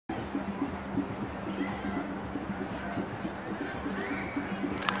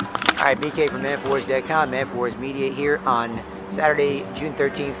Alright, BK from manforwars.com, Manforwars Media here on Saturday, June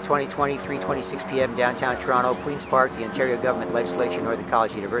 13th, 2020, 3:26 p.m. downtown Toronto, Queen's Park, the Ontario Government Legislature, Northern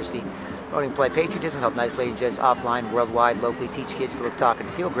College University. Voting play patriotism, help nice ladies and gents offline, worldwide, locally, teach kids to look, talk, and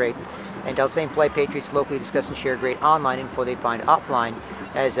feel great. And tell same play patriots locally, discuss and share great online info they find offline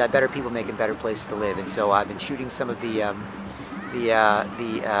as better people making better places to live. And so I've been shooting some of the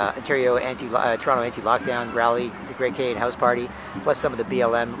Ontario Toronto anti-lockdown rally, the Great Canadian House Party, plus some of the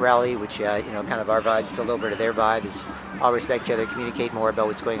BLM rally, which kind of our vibes spilled over to their vibe. Is all respect each other, communicate more about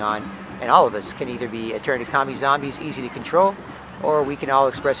what's going on, and all of us can either be turned to commie zombies, easy to control, or we can all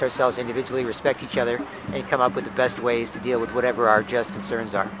express ourselves individually, respect each other, and come up with the best ways to deal with whatever our just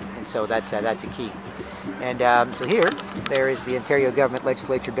concerns are. And so that's a key. And so there is the Ontario Government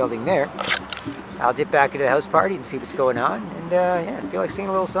Legislature building there. I'll dip back into the house party and see what's going on, and yeah, I feel like singing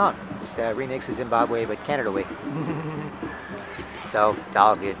a little song. Just remix of Zimbabwe, but Canada way. So it's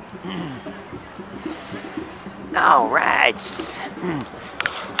all good. All right.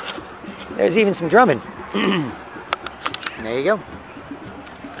 There's even some drumming. There you go.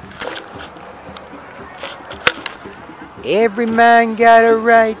 Every man got a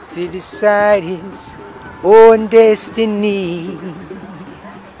right to decide his own destiny.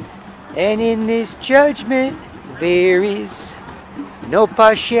 And in this judgment, there is no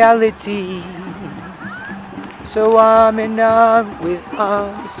partiality. So arm in arm with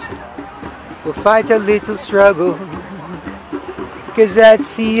arms, we'll fight a little struggle, 'cause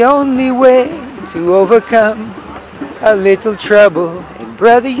that's the only way to overcome a little trouble. And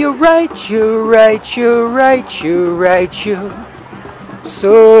brother, you're right, you're right, you're right, you're right, you're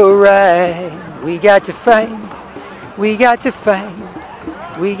so right. We got to fight, we got to fight,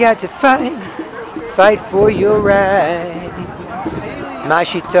 we got to fight for your rights.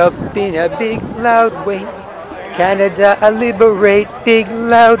 Mash it up in a big loud way, Canada a liberate, big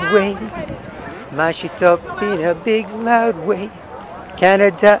loud way. Mash it up in a big loud way,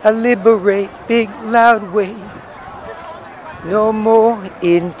 Canada a liberate, big loud way. No more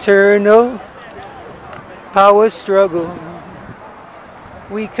internal power struggle.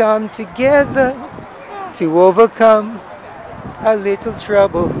 We come together to overcome a little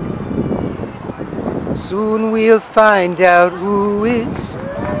trouble. Soon we'll find out who is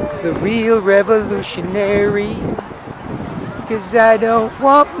the real revolutionary. 'Cause I don't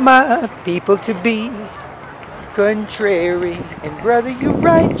want my people to be contrary. And brother, you're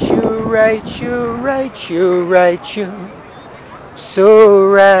right, you're right, you're right, you're right, you're so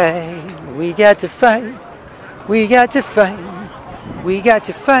right. We got to fight, we got to fight, we got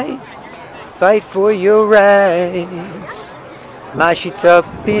to fight for your rights. Mash it up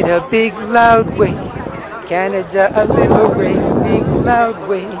in a big loud way, Canada a liberate, big loud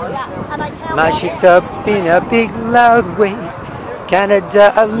way. Mash it up in a big loud way,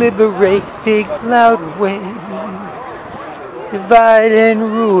 Canada a liberate, big loud way. Divide and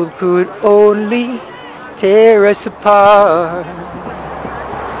rule could only tear us apart.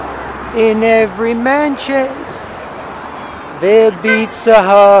 In every man chest there beats a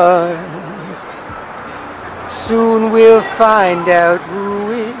heart. Soon we'll find out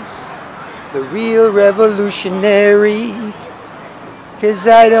who is the real revolutionary. 'Cause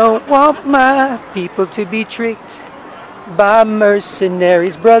I don't want my people to be tricked by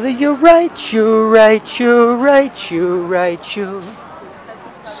mercenaries. Brother, you're right, you're right, you're right, you're right, you're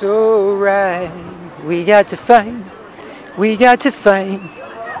so right. We got to fight, we got to fight,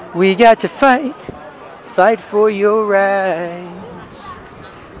 we got to fight for your rights.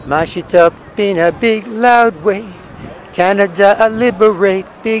 Mash it up in a big loud way, Canada a liberate,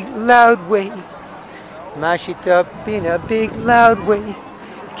 big loud way. Mash it up in a big loud way,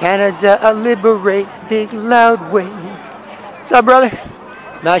 Canada a liberate, big loud way. What's up, brother?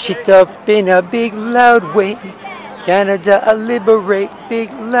 Mash it up in a big loud way, Canada a liberate,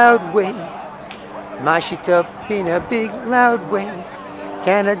 big loud way. Mash it up in a big loud way,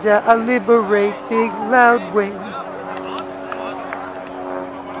 Canada a liberate, big loud way.